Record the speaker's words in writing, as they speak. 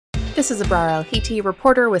This is Abrar El-Hiti,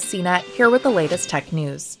 reporter with CNET, here with the latest tech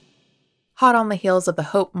news. Hot on the heels of the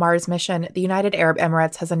HOPE Mars mission, the United Arab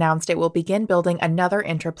Emirates has announced it will begin building another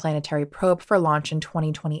interplanetary probe for launch in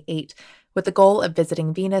 2028, with the goal of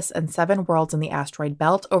visiting Venus and 7 worlds in the asteroid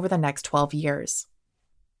belt over the next 12 years.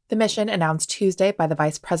 The mission, announced Tuesday by the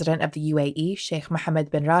Vice President of the UAE, Sheikh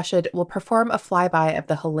Mohammed bin Rashid, will perform a flyby of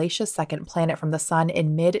the hellacious second planet from the Sun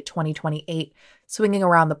in mid-2028, swinging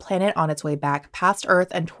around the planet on its way back past Earth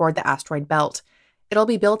and toward the asteroid belt. It'll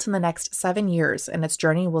be built in the next 7 years, and its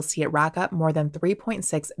journey will see it rack up more than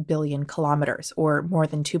 3.6 billion kilometers, or more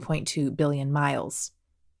than 2.2 billion miles.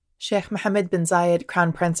 Sheikh Mohammed bin Zayed,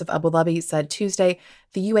 Crown Prince of Abu Dhabi, said Tuesday,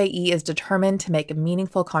 the UAE is determined to make a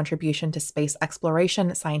meaningful contribution to space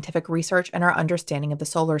exploration, scientific research, and our understanding of the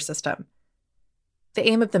solar system. The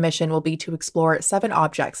aim of the mission will be to explore 7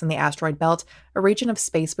 objects in the asteroid belt, a region of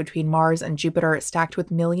space between Mars and Jupiter stacked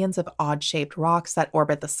with millions of odd-shaped rocks that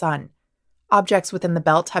orbit the Sun. Objects within the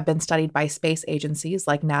belt have been studied by space agencies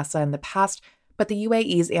like NASA in the past, but the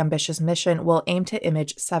UAE's ambitious mission will aim to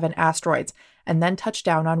image 7 asteroids and then touch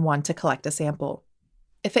down on one to collect a sample.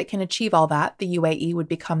 If it can achieve all that, the UAE would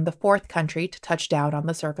become the 4th country to touch down on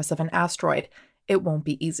the surface of an asteroid. It won't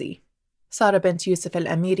be easy. Sada bint Yusuf Al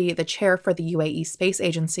Amiri, the chair for the UAE Space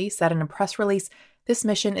Agency, said in a press release, this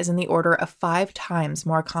mission is in the order of 5 times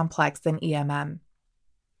more complex than EMM.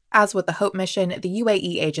 As with the HOPE mission, the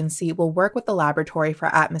UAE agency will work with the Laboratory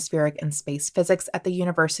for Atmospheric and Space Physics at the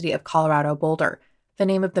University of Colorado Boulder. The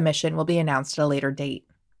name of the mission will be announced at a later date.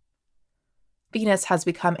 Venus has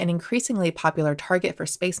become an increasingly popular target for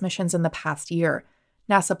space missions in the past year.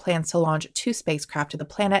 NASA plans to launch 2 spacecraft to the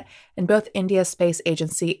planet, and both India's space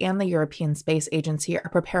agency and the European Space Agency are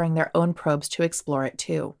preparing their own probes to explore it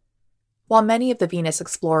too. While many of the Venus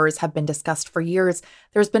explorers have been discussed for years,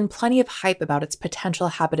 there's been plenty of hype about its potential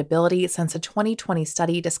habitability since a 2020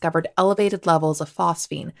 study discovered elevated levels of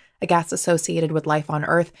phosphine, a gas associated with life on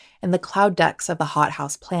Earth, in the cloud decks of the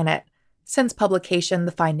hothouse planet. Since publication,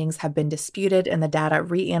 the findings have been disputed and the data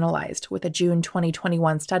reanalyzed, with a June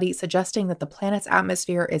 2021 study suggesting that the planet's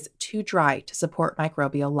atmosphere is too dry to support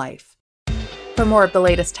microbial life. For more of the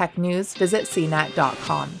latest tech news, visit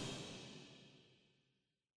cnet.com.